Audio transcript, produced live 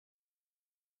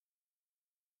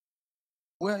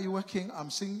Where are you working? I'm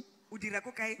seeing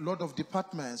a lot of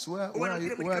departments. What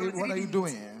are you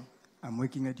doing? I'm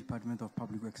working at Department of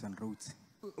Public Works and Roads.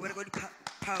 Public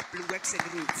Works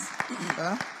and Roads.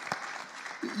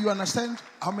 You understand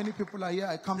how many people are here?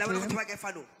 I come to him.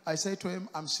 I say to him,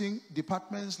 I'm seeing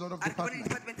departments, a lot of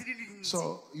departments.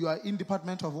 So you are in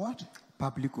Department of what?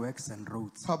 Public Works and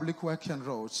Roads. Public Works and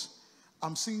Roads.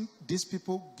 I'm seeing these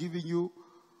people giving you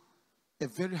a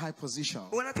very high position.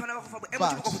 But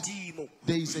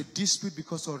there is a dispute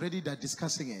because already they're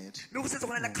discussing it.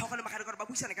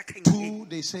 Two,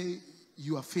 they say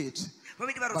you are fit.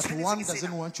 But one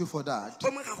doesn't want you for that.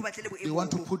 They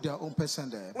want to put their own person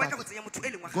there. But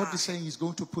God is saying He's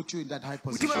going to put you in that high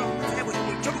position.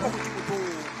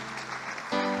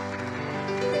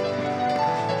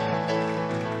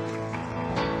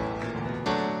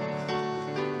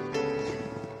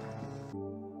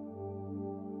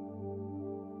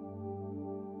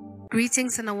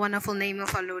 Greetings in the wonderful name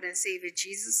of our Lord and Savior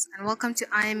Jesus, and welcome to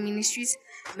I Am Ministries.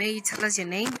 May you tell us your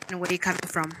name and where you're coming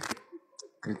from.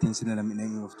 Greetings in the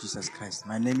name of Jesus Christ.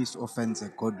 My name is Offense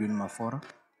Godwin Mafora.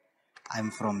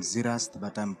 I'm from Zirast,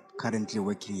 but I'm currently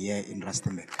working here in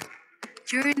Rustenburg.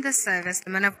 During the service, the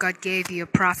man of God gave you a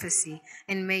prophecy,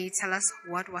 and may you tell us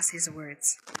what was his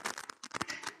words.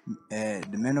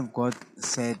 The man of God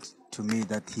said to me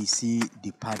that he see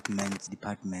departments,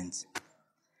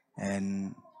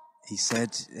 and he said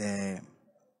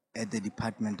at the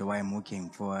department where I'm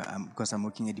working for, because I'm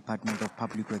working at Department of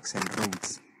Public Works and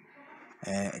Roads,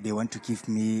 they want to give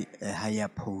me a higher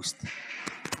post,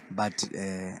 but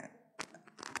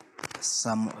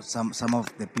some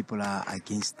of the people are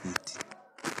against it.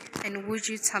 And would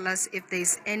you tell us if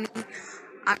there's any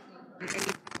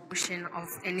portion of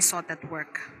any sort at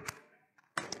work?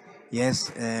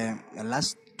 Yes,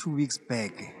 last 2 weeks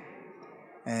back,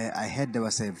 I heard there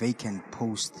was a vacant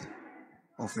post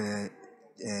of a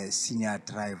senior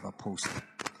driver post.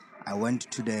 I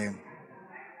went to the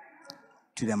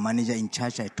manager in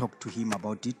charge. I talked to him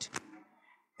about it,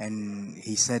 and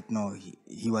he said no.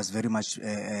 He was very much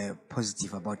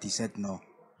positive about it. He said no,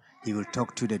 he will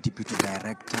talk to the deputy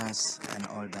directors and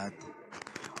all that.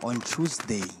 On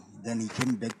Tuesday, then he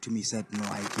came back to me, said no.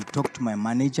 He talked to my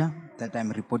manager that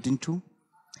I'm reporting to.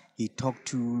 He talked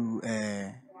to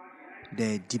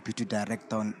the deputy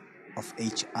director of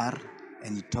HR,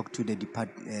 and he talked to the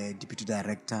deputy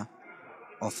director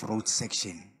of road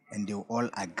section, and they all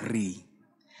agree.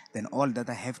 Then all that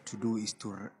I have to do is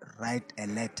to write a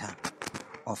letter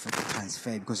of a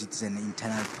transfer, because it's an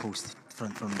internal post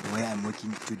from where I'm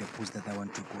working to the post that I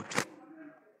want to go to.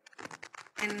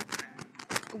 And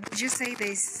would you say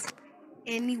there's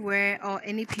anywhere or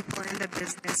any people in the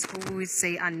business who would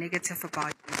say are negative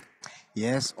about you?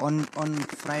 Yes, on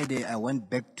Friday I went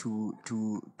back to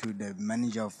the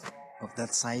manager of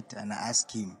that site, and I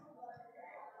asked him.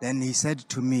 Then he said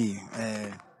to me,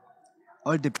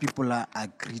 all the people are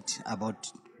agreed about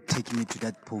taking me to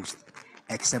that post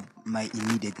except my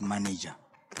immediate manager.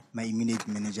 My immediate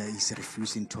manager is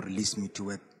refusing to release me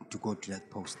to go to that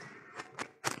post.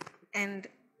 And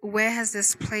where has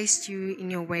this placed you in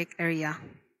your work area?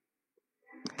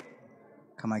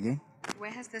 Come again?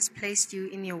 Where has this placed you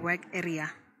in your work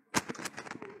area?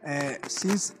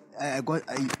 Since I got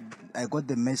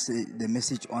the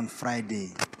message on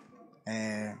Friday,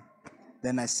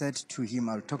 then I said to him,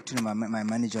 I'll talk to my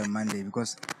manager on Monday,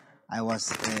 because I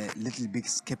was a little bit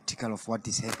skeptical of what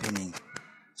is happening.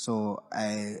 So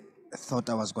I thought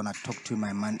I was gonna talk to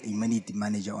my immediate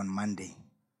manager on Monday.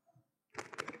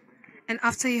 And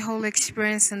after your whole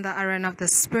experience in the arena of the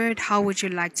Spirit, how would you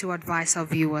like to advise our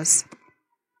viewers?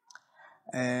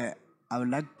 I would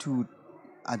like to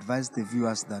advise the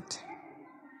viewers that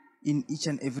in each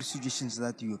and every situation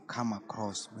that you come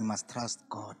across, we must trust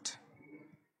God.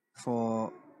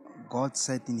 For God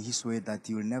said in His word that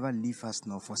He will never leave us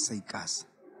nor forsake us.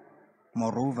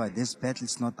 Moreover, this battle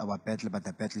is not our battle, but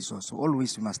the battle is also.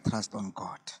 Always we must trust on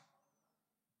God.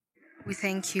 We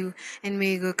thank you, and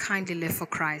may you go kindly live for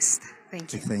Christ.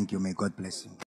 Thank you. Thank you. May God bless you.